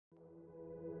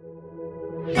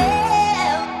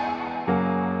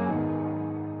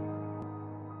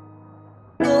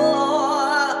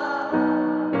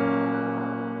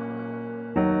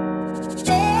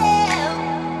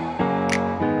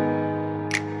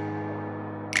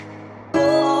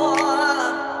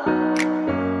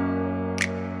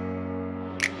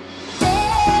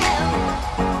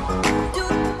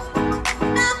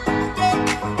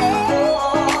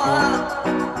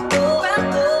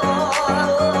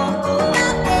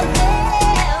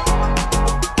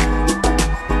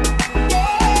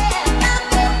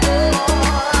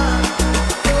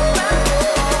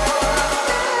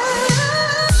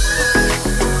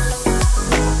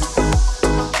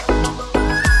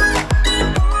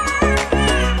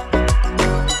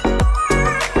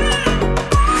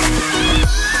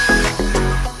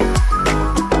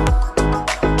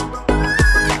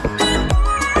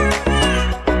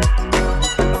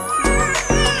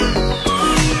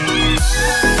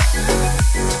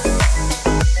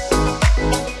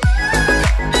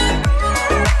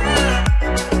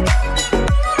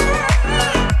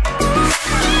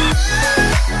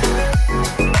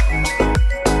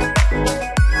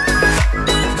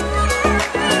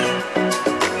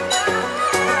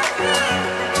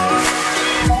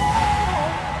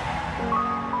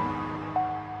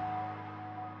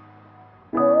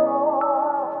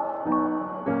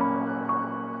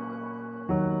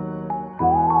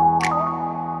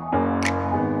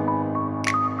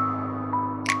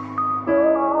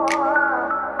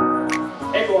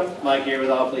Mike here with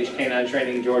Leash K9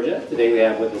 Training in Georgia. Today we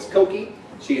have with us Coqui.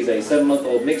 She is a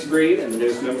 7-month-old mixed breed and the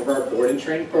newest member of our board and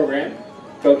train program.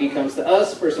 Coqui comes to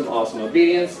us for some awesome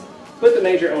obedience, with the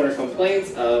major owner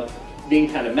complaints of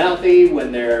being kind of mouthy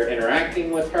when they're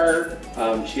interacting with her.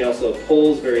 She also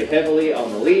pulls very heavily on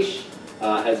the leash,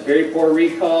 has very poor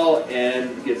recall,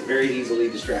 and gets very easily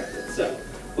distracted. So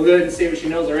we'll go ahead and see what she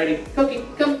knows already. Coqui,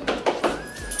 come.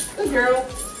 Good girl.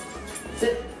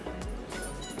 Sit.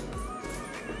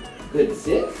 Good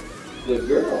sit. Good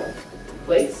girl.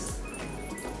 Place.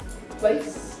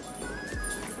 Place.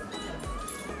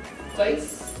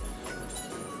 Place.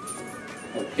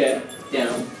 Okay.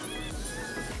 Down.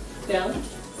 Down.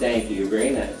 Thank you.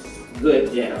 Very nice.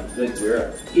 Good down. Good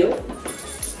girl. Heel.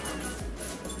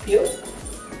 Heel.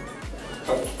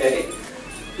 Okay.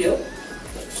 Heel.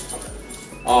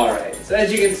 Alright, so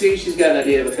as you can see, she's got an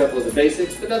idea of a couple of the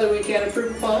basics, but nothing we can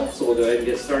improve upon, so we'll go ahead and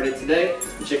get started today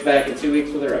and check back in 2 weeks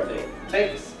with her update.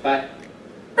 Thanks. Bye.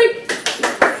 Break.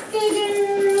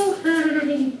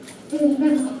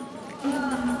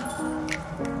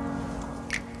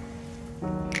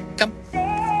 Come.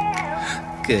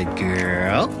 Good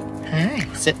girl. Hi,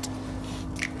 sit.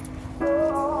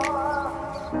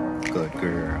 Good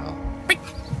girl.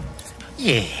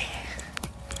 Yeah.